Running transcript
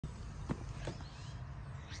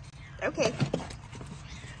Okay.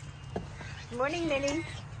 Morning, Minnie.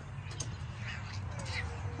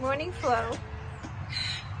 Morning, Flo.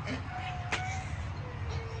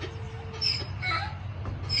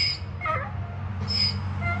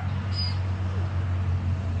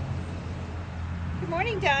 Good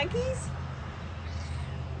morning, donkeys.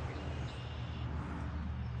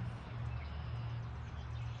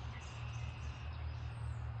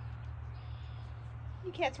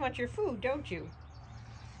 You cats want your food, don't you?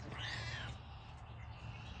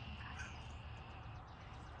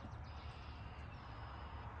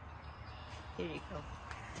 Here you go.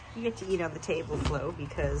 You get to eat on the table, Flo,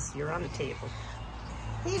 because you're on the table.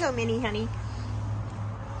 Here you go, Minnie, honey.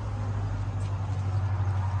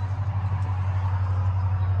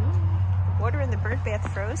 Ooh. Water in the bird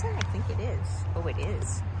bath frozen? I think it is. Oh, it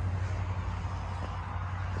is.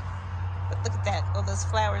 But look at that. All those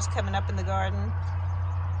flowers coming up in the garden.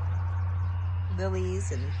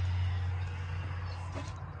 Lilies and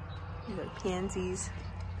pansies.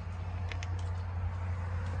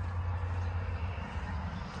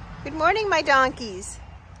 Good morning, my donkeys.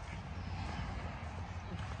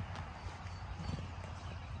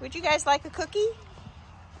 Would you guys like a cookie?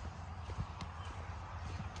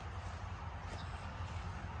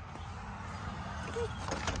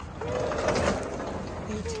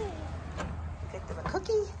 Get them a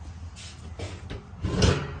cookie.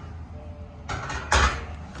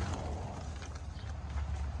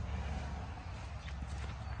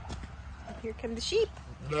 Here come the sheep.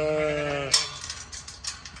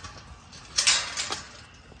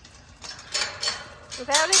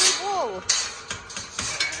 Without any wool.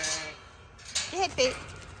 Go ahead, babe.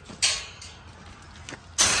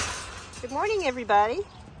 Good morning, everybody.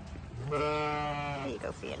 There you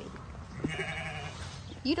go, Fanny.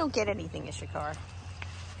 You don't get anything, Ishikar.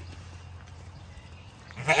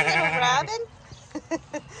 Hey, little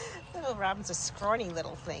Robin. Little Robin's a scrawny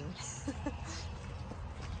little thing.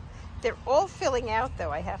 They're all filling out, though,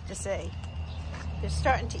 I have to say. They're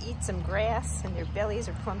starting to eat some grass, and their bellies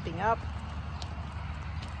are plumping up.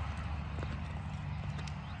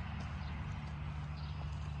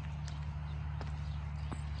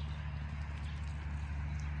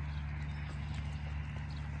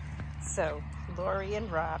 So, Lori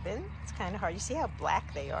and Robin, it's kind of hard. You see how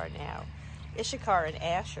black they are now. Ishikar and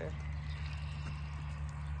Asher.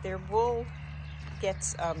 Their wool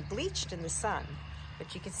gets bleached in the sun,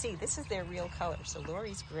 but you can see this is their real color. So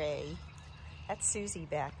Lori's gray. That's Susie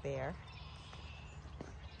back there.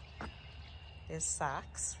 There's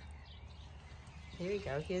Socks. Here we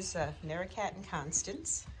go. Here's Mericat and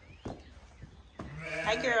Constance.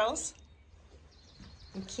 Hi, girls.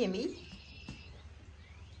 And Kimmy.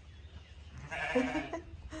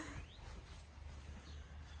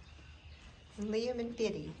 And Liam and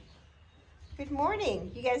Biddy. Good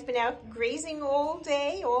morning. You guys been out grazing all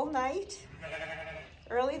day, all night?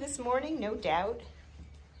 Early this morning, no doubt.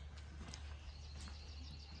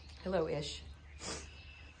 Hello, Ish.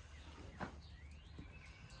 All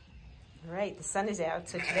right, the sun is out,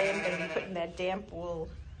 so today I'm going to be putting that damp wool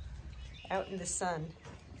out in the sun.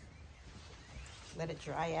 Let it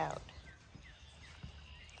dry out.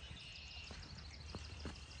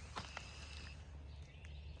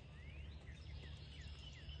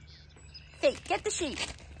 Hey, get the sheep.